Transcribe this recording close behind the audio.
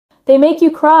They make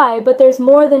you cry, but there's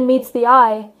more than meets the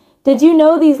eye. Did you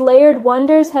know these layered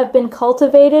wonders have been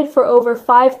cultivated for over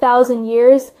 5,000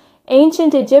 years?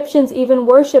 Ancient Egyptians even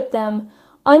worshipped them.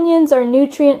 Onions are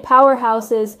nutrient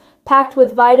powerhouses packed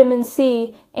with vitamin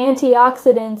C,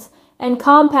 antioxidants, and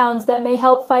compounds that may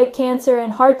help fight cancer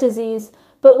and heart disease.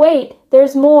 But wait,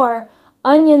 there's more.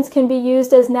 Onions can be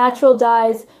used as natural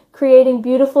dyes, creating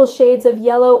beautiful shades of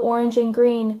yellow, orange, and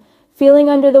green. Feeling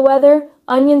under the weather?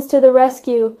 Onions to the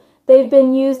rescue. They've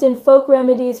been used in folk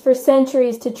remedies for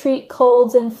centuries to treat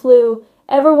colds and flu.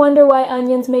 Ever wonder why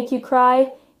onions make you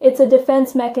cry? It's a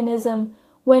defense mechanism.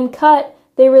 When cut,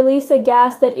 they release a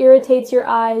gas that irritates your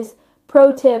eyes.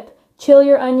 Pro tip: chill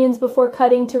your onions before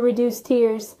cutting to reduce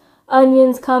tears.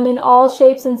 Onions come in all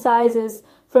shapes and sizes,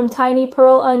 from tiny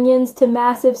pearl onions to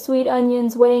massive sweet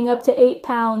onions weighing up to 8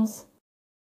 pounds.